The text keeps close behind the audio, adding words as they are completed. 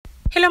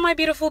Hello my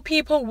beautiful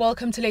people,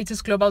 welcome to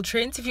latest global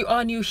trends. If you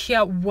are new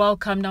here,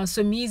 welcome. Now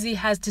Somizi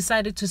has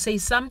decided to say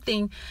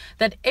something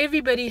that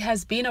everybody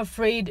has been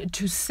afraid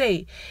to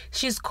say.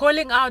 She's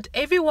calling out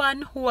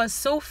everyone who was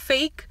so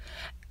fake,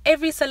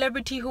 every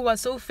celebrity who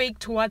was so fake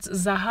towards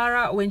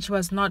Zahara when she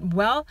was not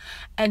well,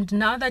 and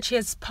now that she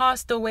has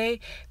passed away,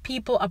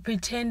 people are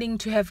pretending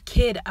to have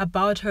cared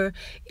about her.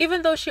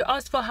 Even though she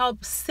asked for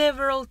help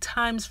several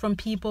times from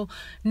people,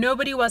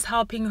 nobody was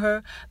helping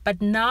her.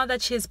 But now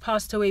that she has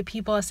passed away,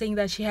 people are saying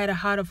that she had a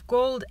heart of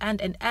gold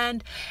and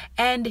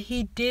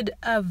he did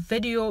a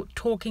video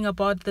talking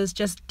about this,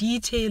 just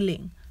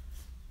detailing.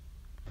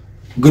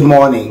 Good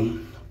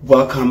morning.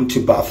 Welcome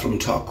to Bathroom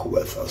Talk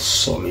with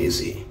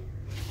Somizi.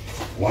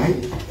 Why?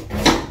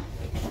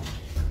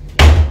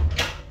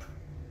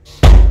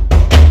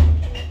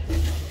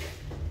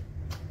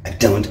 I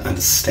don't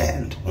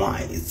understand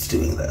why it's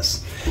doing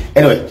this.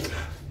 Anyway,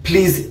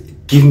 please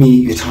give me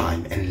your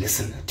time and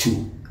listen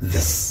to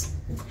this.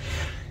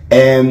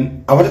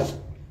 I wanted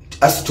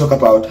us to talk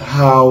about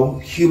how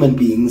human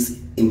beings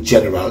in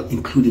general,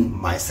 including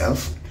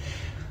myself,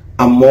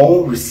 are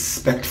more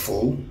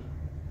respectful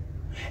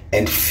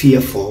and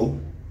fearful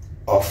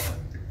of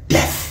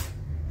death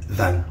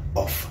than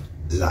of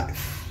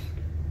life.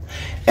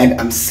 And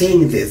I'm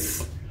saying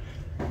this,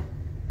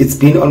 it's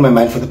been on my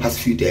mind for the past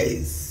few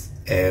days.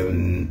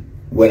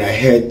 When I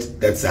heard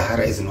that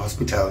Zahara is in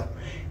hospital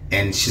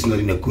and she's not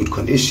in a good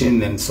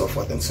condition and so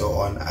forth and so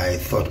on, I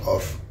thought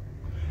of,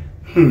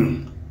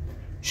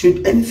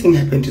 should anything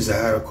happen to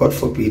Zahara, God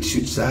forbid,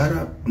 should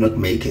Zahara not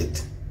make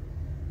it,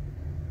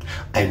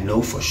 I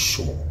know for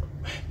sure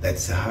that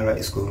Zahara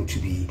is going to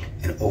be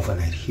an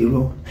overnight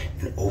hero,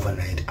 an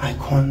overnight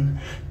icon.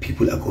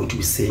 People are going to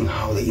be saying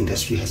how the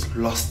industry has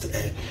lost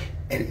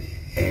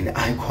an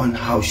icon,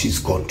 how she's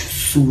gone too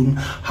soon,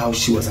 how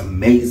she was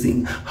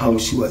amazing, how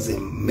she was an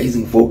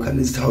amazing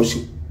vocalist,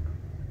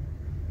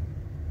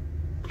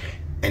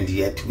 and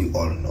yet we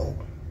all know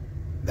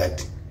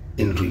that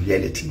in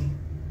reality,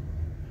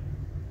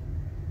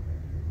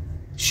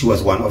 she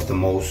was one of the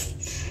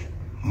most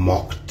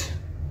mocked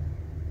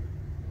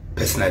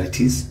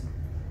personalities.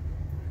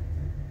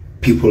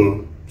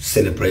 People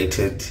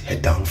celebrated her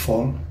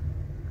downfall.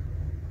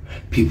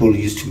 People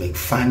used to make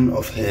fun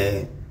of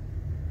her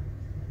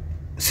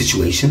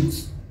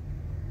situations.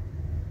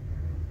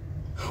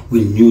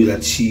 We knew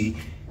that she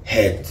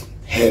had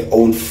her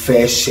own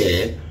fair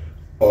share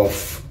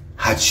of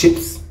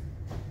hardships,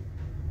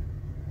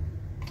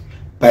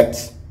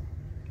 but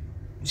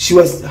she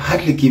was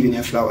hardly given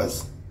her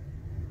flowers,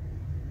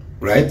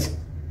 right?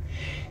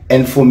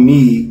 And for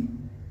me,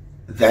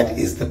 that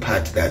is the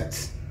part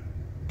that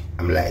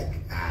I'm like,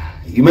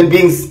 human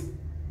beings.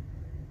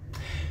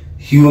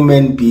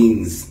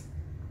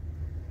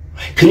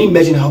 Can you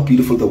imagine how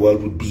beautiful the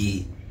world would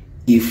be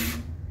if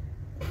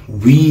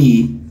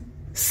we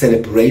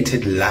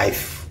celebrated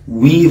life,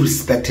 we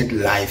respected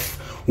life,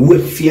 we were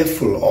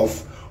fearful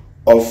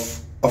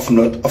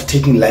of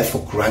taking life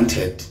for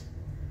granted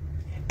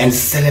and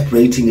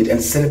celebrating it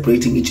and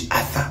celebrating each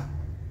other?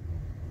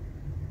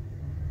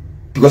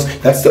 Because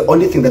that's the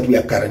only thing that we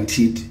are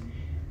guaranteed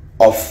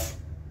of,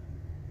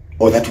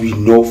 or that we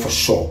know for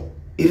sure.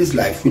 It is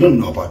life. We don't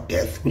know about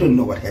death. We don't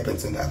know what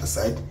happens on the other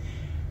side.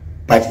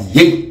 But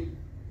yet,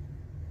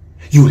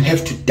 you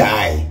have to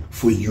die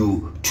for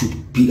you to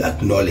be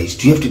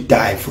acknowledged. You have to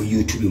die for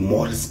you to be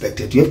more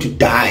respected. You have to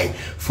die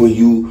for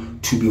you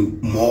to be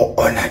more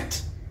honored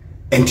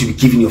and to be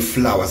given your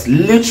flowers,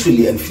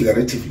 literally and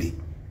figuratively.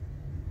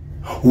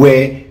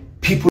 Where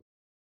people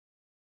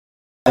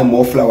buy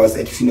more flowers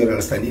at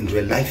funerals than in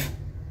real life.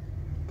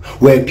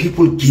 Where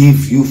people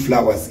give you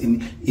flowers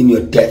in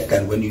your death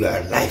than when you are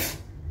alive.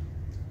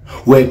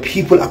 Where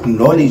people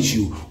acknowledge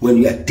you when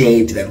you are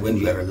dead than when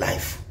you are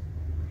alive.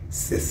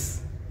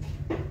 Sis.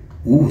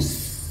 Ooh,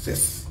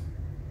 sis.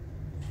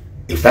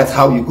 If that's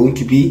how you're going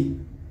to be,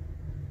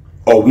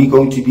 or we're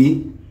going to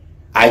be,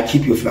 I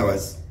keep your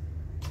flowers.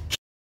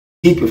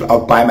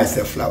 I'll buy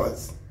myself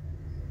flowers.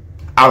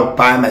 I'll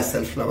buy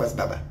myself flowers,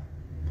 Baba.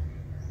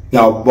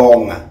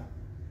 Bonga.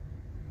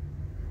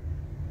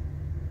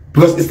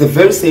 Because it's the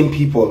very same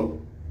people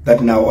that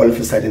now all of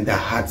a sudden their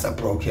hearts are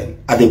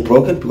broken. Are they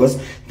broken because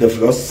they've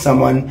lost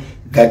someone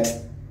that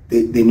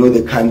they know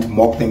they can't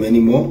mock them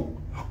anymore?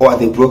 Or are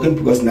they broken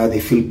because now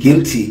they feel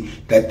guilty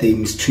that they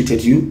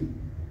mistreated you?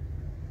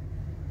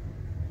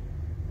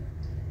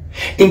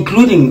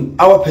 Including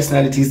our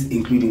personalities,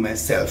 including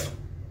myself.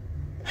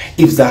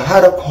 If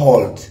Zahara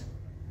called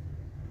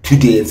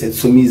today and said,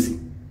 Somizi,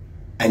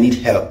 I need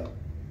help,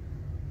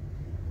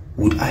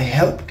 would I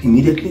help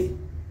immediately?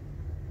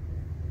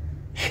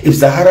 If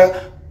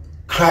Zahara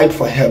cried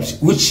for help,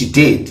 which she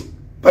did,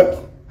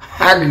 but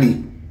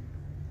hardly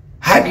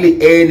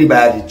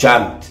anybody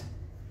jumped.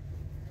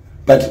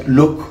 But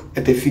look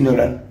at the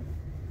funeral.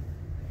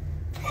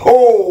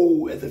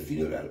 Oh, at the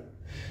funeral.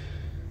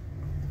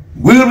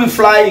 We'll be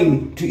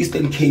flying to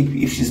Eastern Cape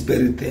if she's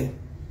buried there.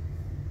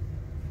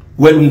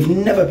 When we've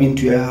never been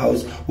to her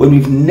house, when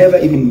we've never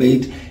even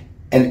made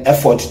an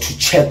effort to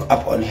check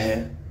up on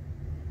her.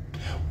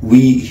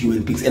 we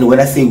human beings, and when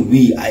I say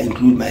we, I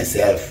include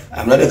myself.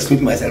 I'm not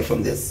excluding myself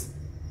from this.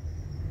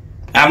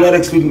 I'm not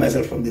excluding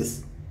myself from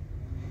this.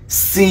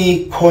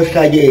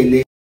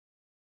 Sikhohlakele,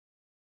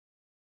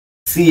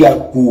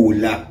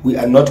 siyagula, we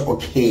are not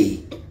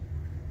okay.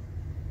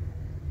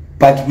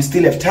 But we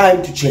still have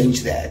time to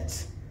change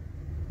that.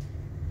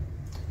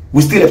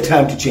 We still have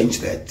time to change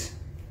that.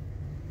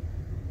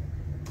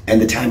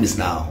 And the time is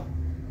now.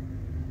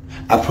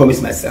 I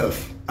promise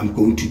myself I'm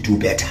going to do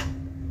better.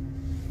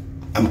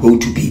 I'm going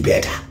to be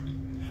better.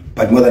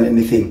 But more than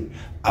anything,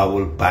 I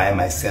will buy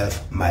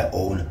myself my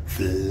own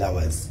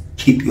flowers.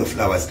 Keep your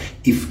flowers.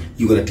 If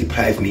you're going to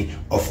deprive me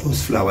of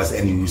those flowers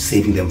and you're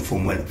saving them for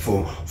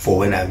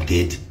when I'm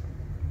dead.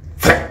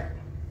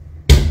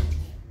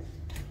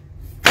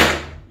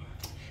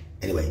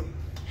 Anyway,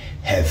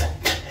 have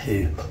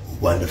a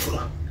wonderful.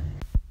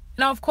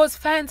 Now, of course,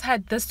 fans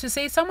had this to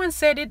say. Someone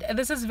said it,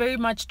 this is very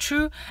much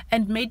true,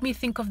 and made me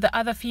think of the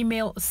other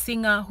female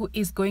singer who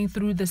is going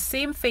through the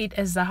same fate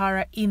as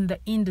Zahara in the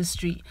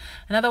industry.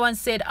 Another one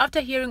said,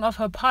 after hearing of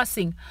her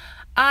passing,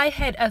 I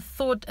had a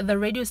thought the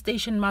radio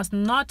station must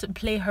not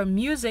play her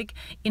music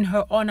in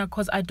her honor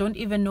because I don't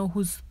even know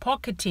who's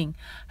pocketing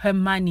her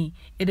money.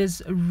 It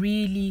is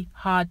really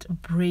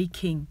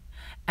heartbreaking.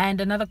 And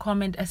another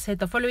comment said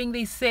the following.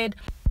 They said,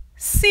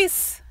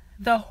 sis,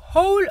 the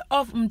whole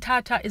of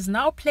Mthatha is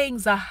now playing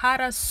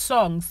Zahara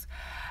songs.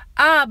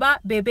 Aba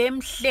bebe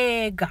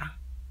mhleka.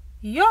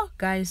 Yo,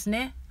 guys,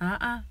 ne?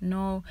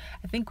 No.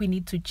 I think we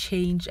need to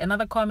change.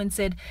 Another comment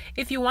said,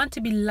 if you want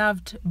to be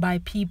loved by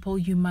people,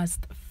 you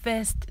must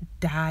first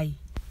die.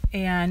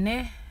 Yeah,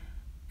 ne?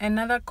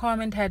 Another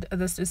comment had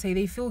this to say,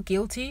 they feel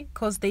guilty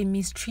because they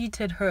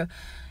mistreated her.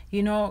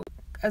 You know,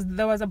 as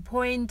there was a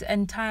point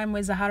in time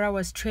where Zahara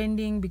was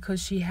trending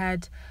because she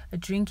had a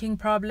drinking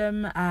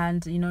problem,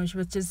 and you know, she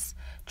was just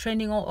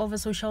trending all over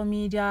social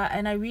media.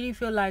 And I really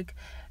feel like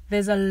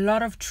there's a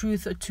lot of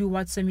truth to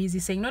what Somizi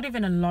is saying. Not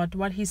even a lot.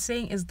 What he's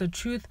saying is the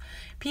truth.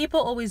 People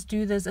always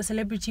do this. A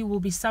celebrity will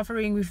be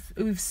suffering.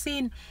 We've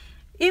seen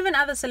even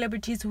other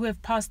celebrities who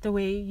have passed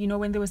away, you know,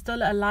 when they were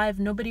still alive,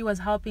 nobody was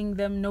helping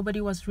them,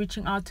 nobody was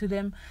reaching out to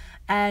them.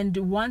 And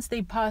once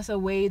they pass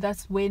away,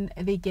 that's when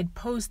they get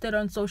posted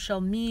on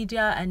social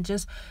media and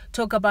just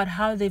talk about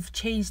how they've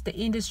changed the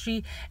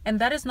industry. And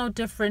that is no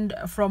different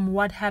from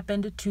what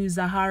happened to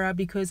Zahara,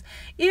 because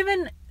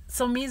even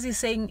Somizi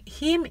saying,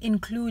 him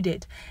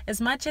included, as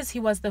much as he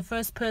was the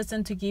first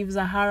person to give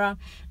Zahara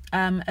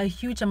a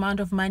huge amount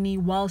of money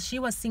while she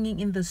was singing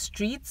in the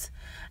streets,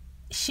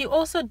 she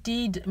also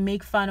did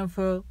make fun of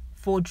her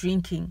for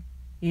drinking,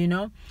 you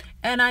know.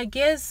 And I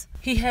guess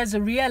he has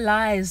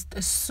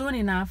realized soon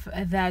enough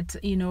that,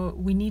 you know,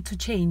 we need to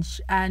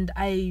change. And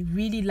I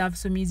really love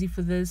Somizi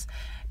for this.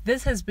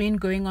 This has been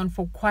going on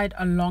for quite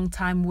a long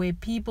time, where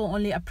people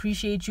only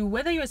appreciate you,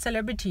 whether you're a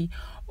celebrity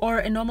or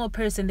a normal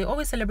person. They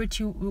always celebrate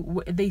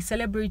you. They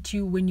celebrate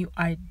you when you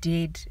are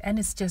dead, and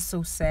it's just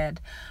so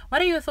sad.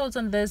 What are your thoughts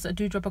on this?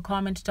 Do drop a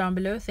comment down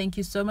below. Thank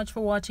you so much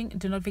for watching.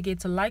 Do not forget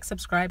to like,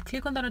 subscribe,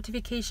 click on the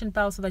notification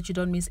bell so that you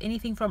don't miss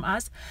anything from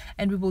us,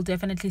 and we will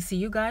definitely see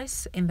you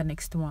guys in the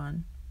next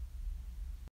one.